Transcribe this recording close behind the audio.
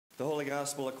The Holy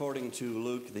Gospel according to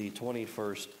Luke, the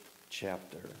 21st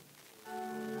chapter.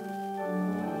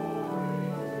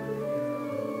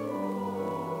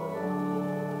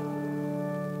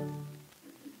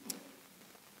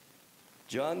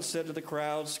 John said to the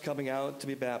crowds coming out to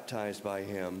be baptized by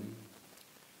him,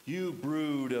 "You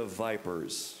brood of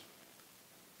vipers,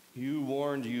 who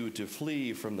warned you to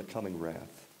flee from the coming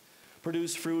wrath?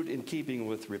 Produce fruit in keeping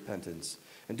with repentance,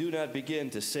 and do not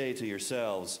begin to say to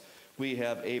yourselves, 'We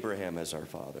have Abraham as our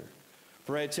father.'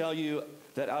 For I tell you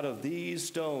that out of these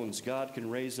stones God can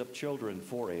raise up children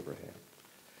for Abraham.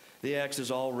 The axe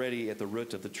is already at the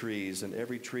root of the trees, and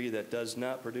every tree that does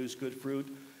not produce good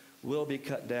fruit will be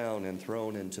cut down and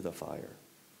thrown into the fire."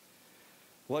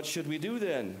 "What should we do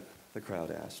then?" the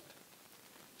crowd asked.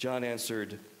 John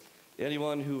answered,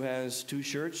 "Anyone who has 2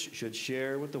 shirts should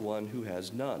share with the one who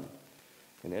has none,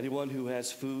 and anyone who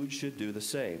has food should do the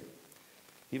same."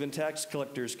 Even tax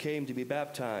collectors came to be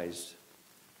baptized.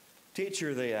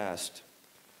 "Teacher," they asked,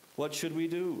 "what should we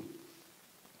do?"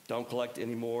 "Don't collect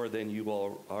any more than you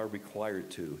all are required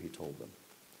to," he told them.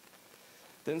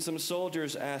 Then some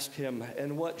soldiers asked him,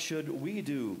 "And what should we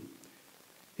do?"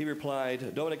 He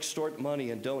replied, "Don't extort money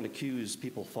and don't accuse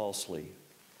people falsely.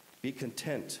 Be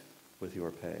content with your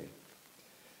pay."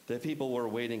 The people were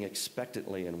waiting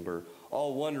expectantly and were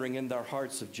all wondering in their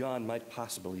hearts if John might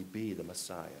possibly be the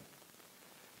Messiah.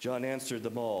 John answered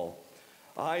them all,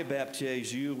 "I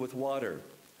baptize you with water,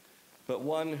 but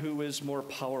one who is more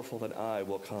powerful than I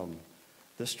will come,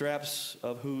 the straps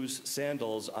of whose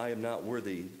sandals I am not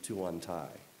worthy to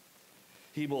untie.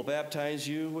 He will baptize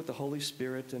you with the Holy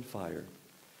Spirit and fire.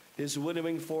 His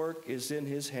winnowing fork is in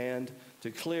his hand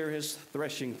to clear his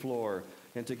threshing floor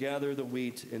and to gather the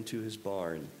wheat into his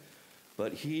barn,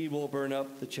 but he will burn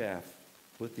up the chaff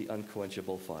with the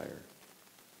unquenchable fire."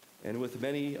 And with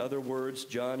many other words,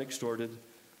 John exhorted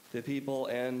the people,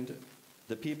 and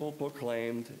the people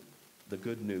proclaimed the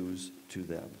good news to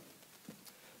them.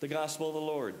 The Gospel of the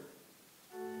Lord.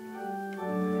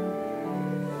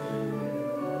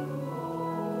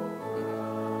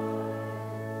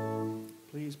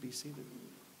 Please be seated.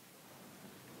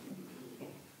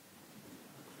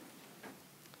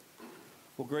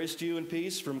 Well, grace to you and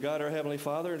peace from God our Heavenly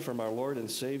Father and from our Lord and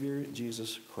Savior,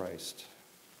 Jesus Christ.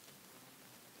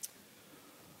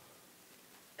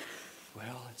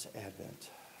 Well, it's Advent.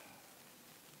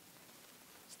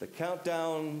 It's the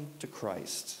countdown to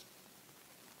Christ.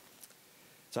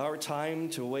 It's our time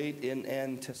to wait in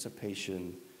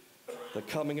anticipation the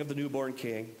coming of the newborn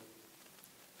King,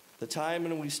 the time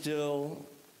when we still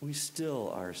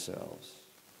ourselves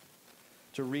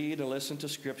to read and listen to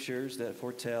scriptures that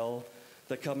foretell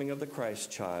the coming of the Christ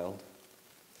child,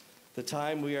 the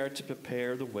time we are to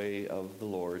prepare the way of the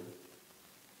Lord.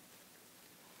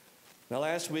 Now,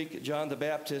 last week, John the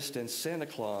Baptist and Santa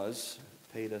Claus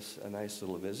paid us a nice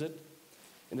little visit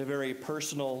in a very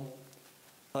personal,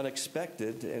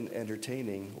 unexpected, and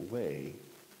entertaining way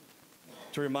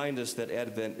to remind us that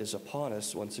Advent is upon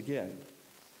us once again.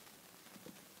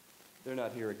 They're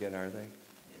not here again, are they?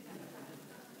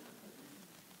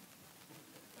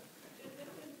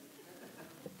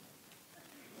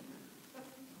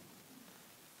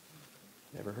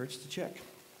 Never hurts to check.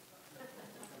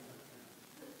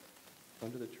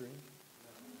 Under the tree.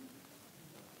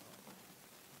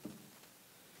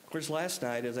 Of course, last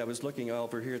night, as I was looking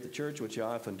over here at the church, which I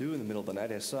often do in the middle of the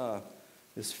night, I saw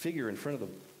this figure in front of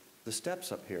the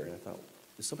steps up here, and I thought,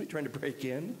 is somebody trying to break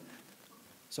in?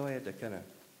 So I had to kind of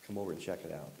come over and check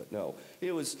it out. But no,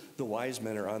 it was the wise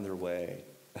men are on their way.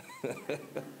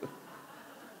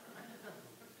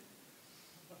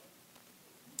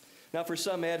 Now, for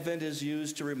some, Advent is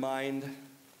used to remind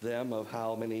them of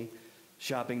how many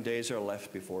shopping days are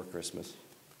left before Christmas.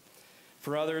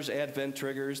 For others, Advent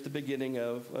triggers the beginning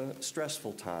of a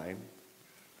stressful time,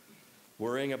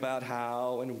 worrying about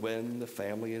how and when the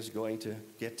family is going to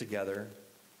get together,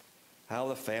 how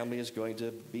the family is going to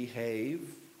behave,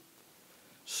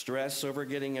 stress over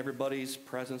getting everybody's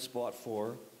presents bought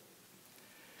for.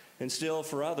 And still,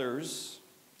 for others,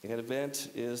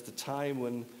 Advent is the time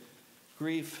when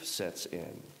grief sets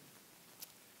in.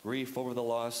 Grief over the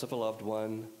loss of a loved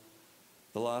one,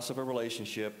 the loss of a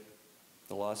relationship,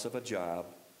 the loss of a job.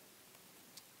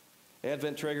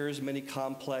 Advent triggers many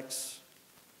complex,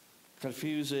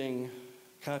 confusing,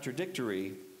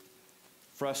 contradictory,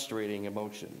 frustrating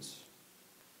emotions.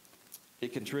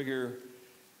 It can trigger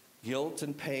guilt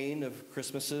and pain of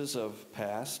Christmases of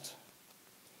past,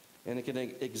 and it can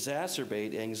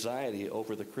exacerbate anxiety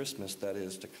over the Christmas that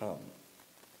is to come.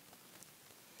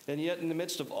 And yet, in the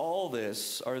midst of all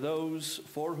this, are those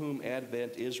for whom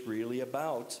Advent is really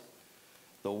about: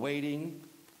 the waiting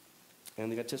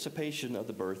and the anticipation of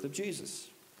the birth of Jesus.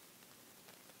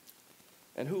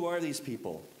 And who are these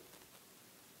people?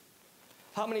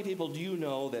 How many people do you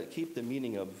know that keep the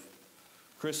meaning of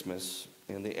Christmas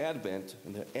and the Advent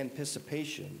and the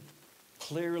anticipation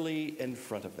clearly in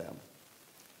front of them?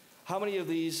 How many of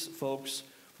these folks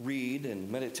read and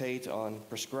meditate on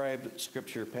prescribed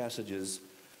scripture passages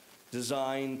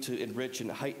designed to enrich and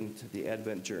heighten the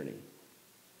Advent journey?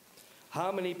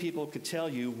 How many people could tell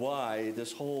you why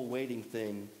this whole waiting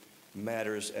thing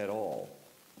matters at all?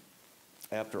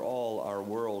 After all, our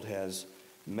world has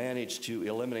managed to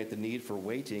eliminate the need for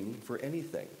waiting for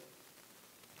anything.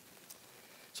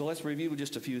 So let's review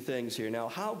just a few things here. Now,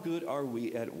 how good are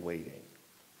we at waiting?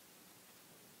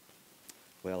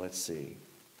 Well, let's see.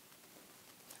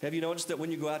 Have you noticed that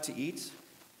when you go out to eat,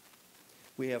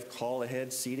 we have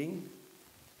call-ahead seating?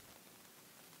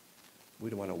 We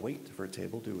don't want to wait for a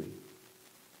table, do we?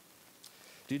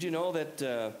 Did you know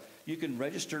that you can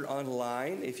register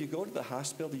online? If you go to the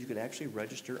hospital, you can actually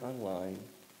register online.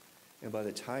 And by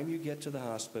the time you get to the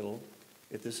hospital,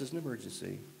 if this is an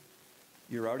emergency,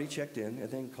 you're already checked in and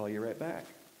then call you right back.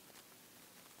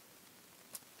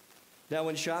 Now,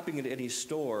 when shopping at any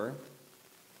store,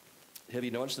 have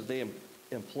you noticed that they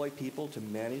employ people to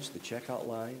manage the checkout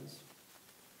lines?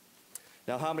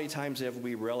 Now, how many times have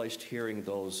we relished hearing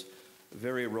those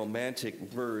very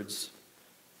romantic words,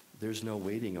 "There's no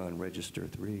waiting on register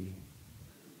 3."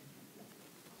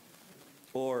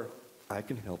 Or, "I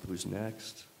can help, who's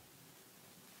next?"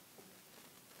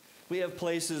 We have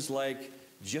places like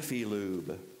Jiffy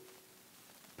Lube,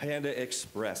 Panda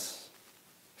Express,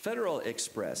 Federal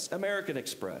Express, American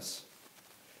Express.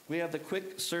 We have the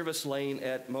quick service lane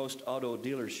at most auto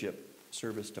dealership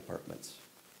service departments.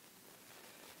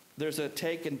 There's a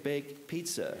take and bake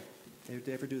pizza. Did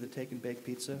you ever do the take and bake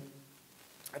pizza?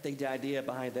 I think the idea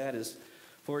behind that is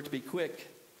for it to be quick.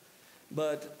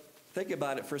 But think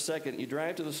about it for a second. You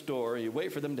drive to the store, you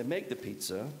wait for them to make the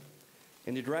pizza,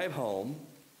 and you drive home.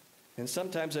 And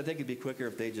sometimes I think it'd be quicker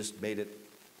if they just made it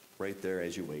right there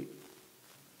as you wait.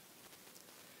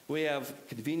 We have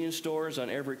convenience stores on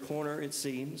every corner, it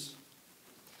seems.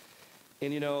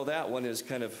 And you know, that one is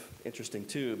kind of interesting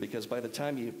too, because by the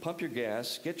time you pump your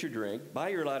gas, get your drink, buy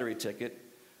your lottery ticket,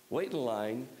 wait in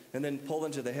line, and then pull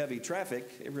into the heavy traffic,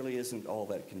 it really isn't all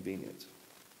that convenient.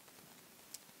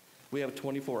 We have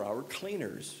 24-hour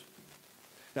cleaners.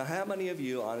 Now, how many of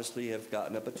you honestly have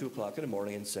gotten up at 2 o'clock in the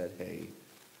morning and said, "Hey,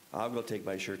 I'll go take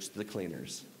my shirts to the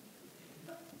cleaners"?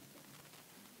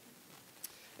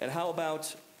 And how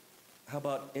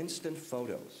about instant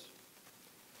photos?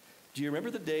 Do you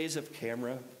remember the days of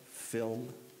camera film?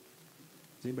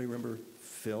 Does anybody remember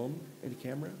film and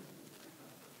camera?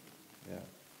 Yeah.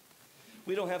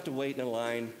 We don't have to wait in a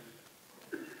line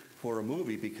for a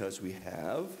movie because we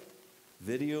have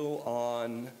video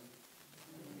on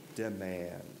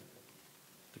demand.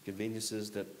 The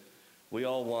conveniences that we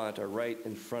all want are right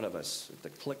in front of us at the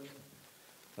click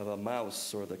of a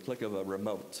mouse or the click of a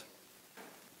remote.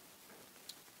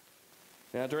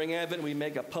 Now, during Advent, we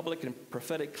make a public and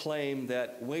prophetic claim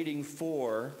that waiting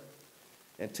for,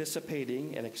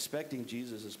 anticipating, and expecting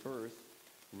Jesus' birth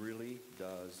really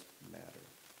does matter.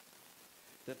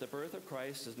 That the birth of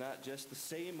Christ is not just the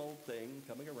same old thing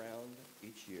coming around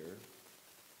each year,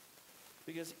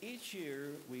 because each year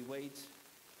we wait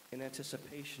in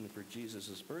anticipation for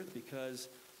Jesus' birth, because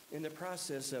in the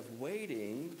process of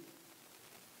waiting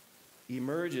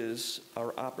emerges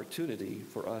our opportunity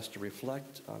for us to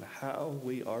reflect on how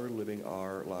we are living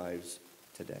our lives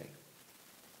today.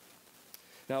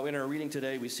 Now, in our reading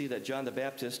today, we see that John the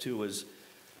Baptist, who was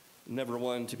never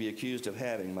one to be accused of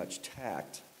having much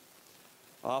tact,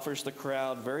 offers the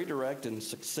crowd very direct and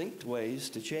succinct ways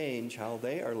to change how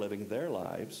they are living their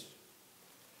lives.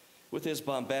 With his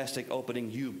bombastic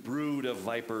opening, "You brood of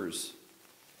vipers,"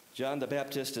 John the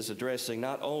Baptist is addressing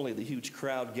not only the huge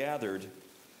crowd gathered,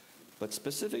 but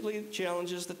specifically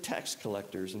challenges the tax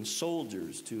collectors and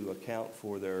soldiers to account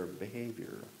for their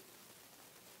behavior.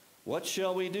 "What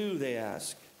shall we do?" they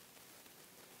ask.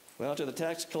 Well, to the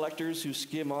tax collectors who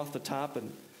skim off the top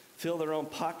and fill their own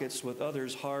pockets with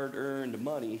others' hard-earned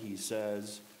money, he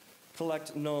says,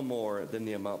 "Collect no more than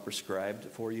the amount prescribed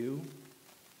for you."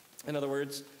 In other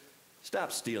words,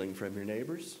 stop stealing from your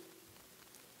neighbors.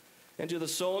 And to the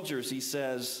soldiers, he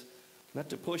says, not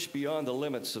to push beyond the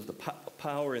limits of the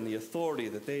power and the authority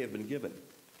that they have been given.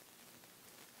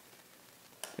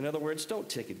 In other words, don't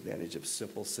take advantage of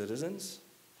simple citizens.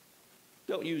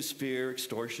 Don't use fear,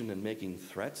 extortion, and making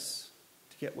threats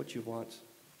to get what you want.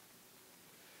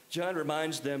 John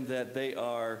reminds them that they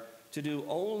are to do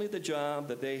only the job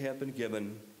that they have been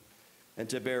given and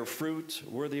to bear fruit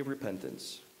worthy of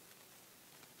repentance.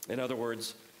 In other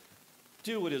words,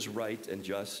 do what is right and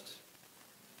just,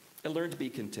 and learn to be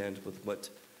content with what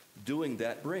doing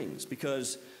that brings,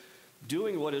 because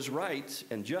doing what is right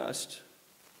and just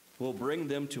will bring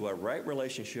them to a right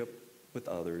relationship with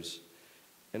others,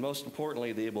 and most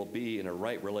importantly, they will be in a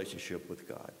right relationship with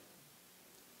God.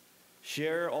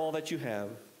 Share all that you have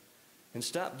and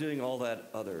stop doing all that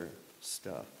other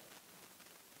stuff.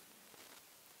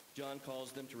 John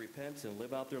calls them to repent and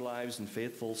live out their lives in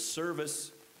faithful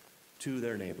service to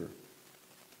their neighbor.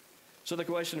 So the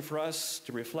question for us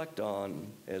to reflect on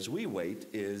as we wait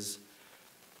is,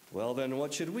 well, then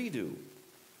what should we do?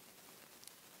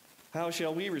 How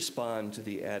shall we respond to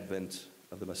the advent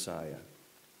of the Messiah?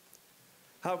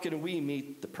 How can we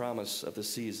meet the promise of the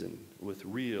season with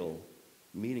real,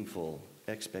 meaningful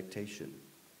expectation?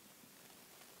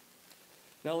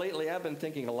 Now, lately, I've been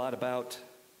thinking a lot about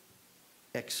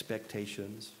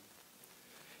expectations.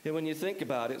 And when you think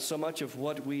about it, so much of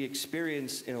what we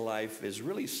experience in life is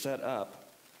really set up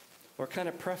or kind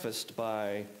of prefaced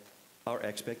by our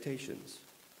expectations.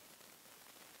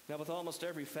 Now, with almost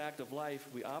every fact of life,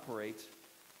 we operate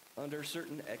under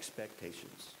certain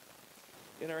expectations.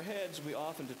 In our heads, we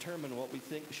often determine what we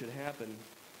think should happen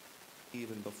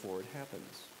even before it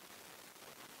happens.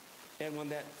 And when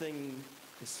that thing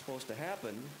is supposed to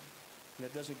happen, and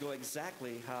it doesn't go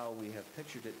exactly how we have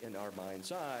pictured it in our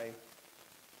mind's eye,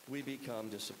 we become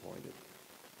disappointed.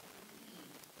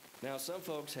 Now, some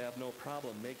folks have no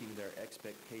problem making their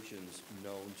expectations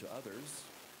known to others.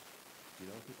 Do you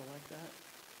know people like that?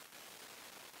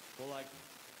 Well, like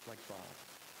Bob.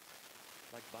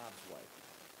 Like Bob's wife.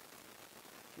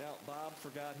 Now, Bob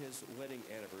forgot his wedding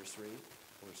anniversary,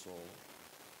 poor soul.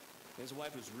 His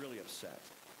wife was really upset.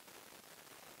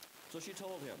 So she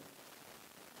told him,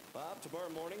 Bob, tomorrow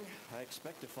morning, I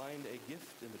expect to find a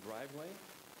gift in the driveway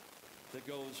that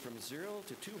goes from 0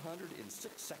 to 200 in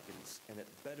 6 seconds, and it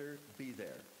better be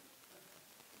there.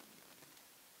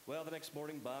 Well, the next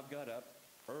morning, Bob got up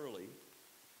early,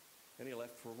 and he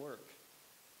left for work.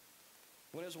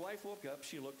 When his wife woke up,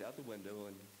 she looked out the window,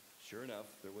 and sure enough,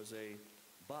 there was a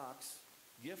box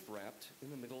gift wrapped in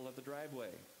the middle of the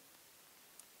driveway.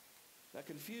 Now,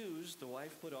 confused, the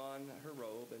wife put on her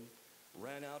robe and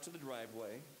ran out to the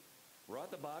driveway,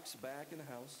 brought the box back in the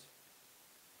house.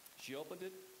 She opened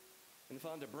it and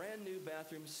found a brand new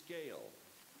bathroom scale.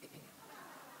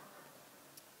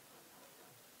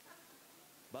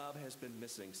 Bob has been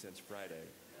missing since Friday.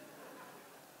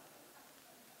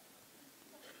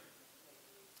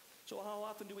 So how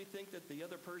often do we think that the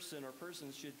other person or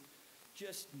persons should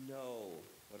just know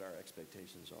what our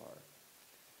expectations are?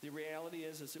 The reality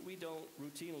is that we don't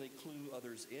routinely clue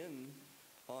others in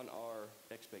on our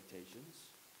expectations.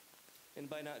 And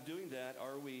by not doing that,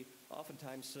 are we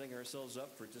oftentimes setting ourselves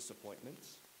up for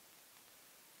disappointments?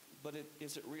 But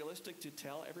is it realistic to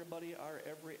tell everybody our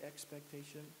every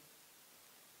expectation?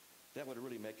 That would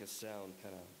really make us sound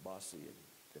kind of bossy and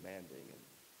demanding and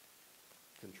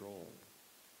controlling.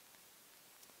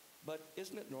 But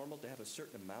isn't it normal to have a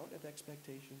certain amount of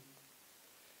expectation?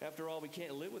 After all, we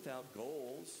can't live without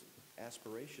goals,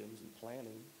 aspirations, and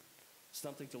planning,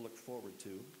 something to look forward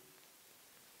to.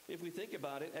 If we think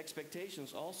about it,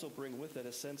 expectations also bring with it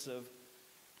a sense of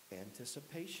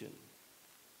anticipation.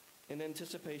 And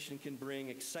anticipation can bring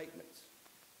excitement.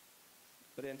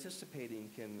 But anticipating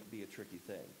can be a tricky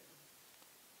thing.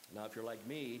 Now, if you're like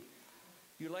me,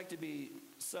 you like to be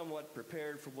somewhat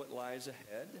prepared for what lies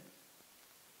ahead.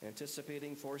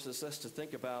 Anticipating forces us to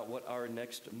think about what our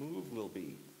next move will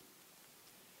be.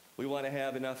 We want to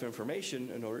have enough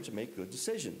information in order to make good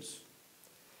decisions.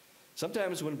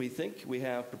 Sometimes when we think we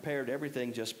have prepared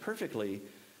everything just perfectly,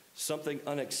 something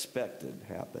unexpected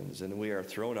happens and we are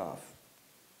thrown off,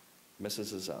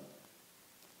 messes us up.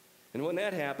 And when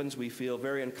that happens, we feel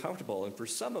very uncomfortable. And for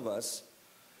some of us,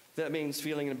 that means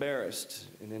feeling embarrassed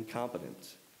and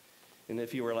incompetent. And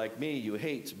if you were like me, you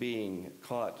hate being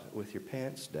caught with your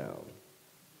pants down.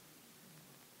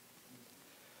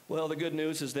 Well, the good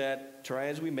news is that, try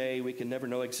as we may, we can never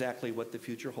know exactly what the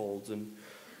future holds. And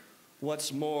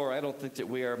what's more, I don't think that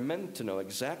we are meant to know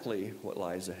exactly what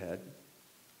lies ahead.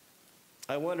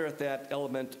 I wonder if that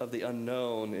element of the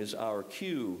unknown is our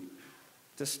cue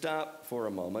to stop for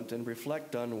a moment and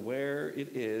reflect on where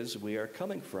it is we are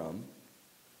coming from,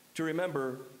 to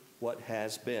remember what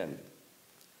has been,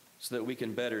 so that we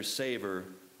can better savor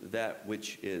that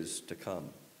which is to come.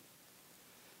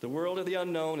 The world of the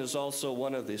unknown is also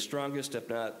one of the strongest, if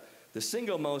not the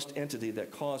single most entity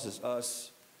that causes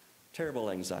us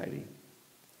terrible anxiety.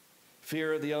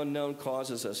 Fear of the unknown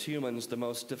causes us humans the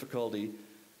most difficulty,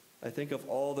 I think, of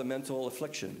all the mental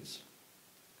afflictions.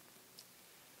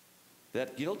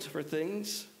 That guilt for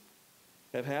things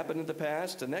have happened in the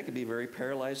past, and that can be very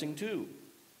paralyzing too.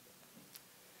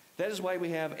 That is why we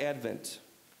have Advent.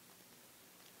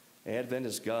 Advent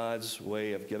is God's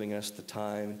way of giving us the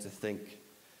time to think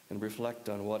and reflect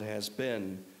on what has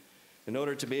been in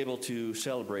order to be able to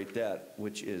celebrate that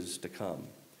which is to come,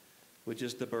 which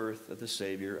is the birth of the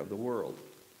Savior of the world.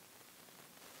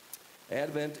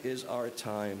 Advent is our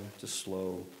time to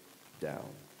slow down.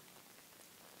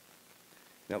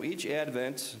 Now, each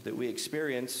Advent that we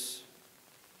experience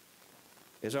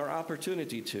is our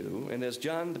opportunity to, and as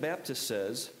John the Baptist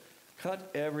says,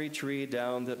 cut every tree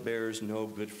down that bears no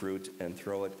good fruit and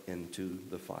throw it into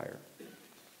the fire.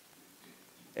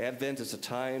 Advent is a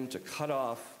time to cut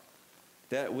off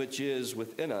that which is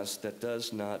within us that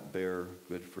does not bear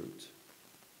good fruit.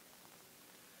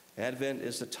 Advent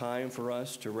is a time for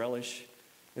us to relish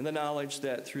in the knowledge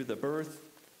that through the birth,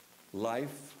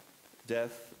 life,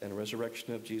 death, and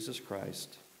resurrection of Jesus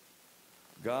Christ,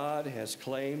 God has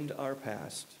claimed our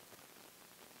past,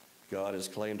 God has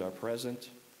claimed our present,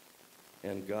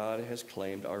 and God has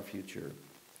claimed our future.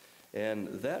 And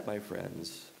that, my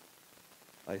friends,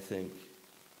 I think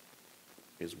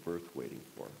is worth waiting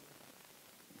for.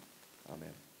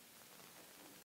 Amen.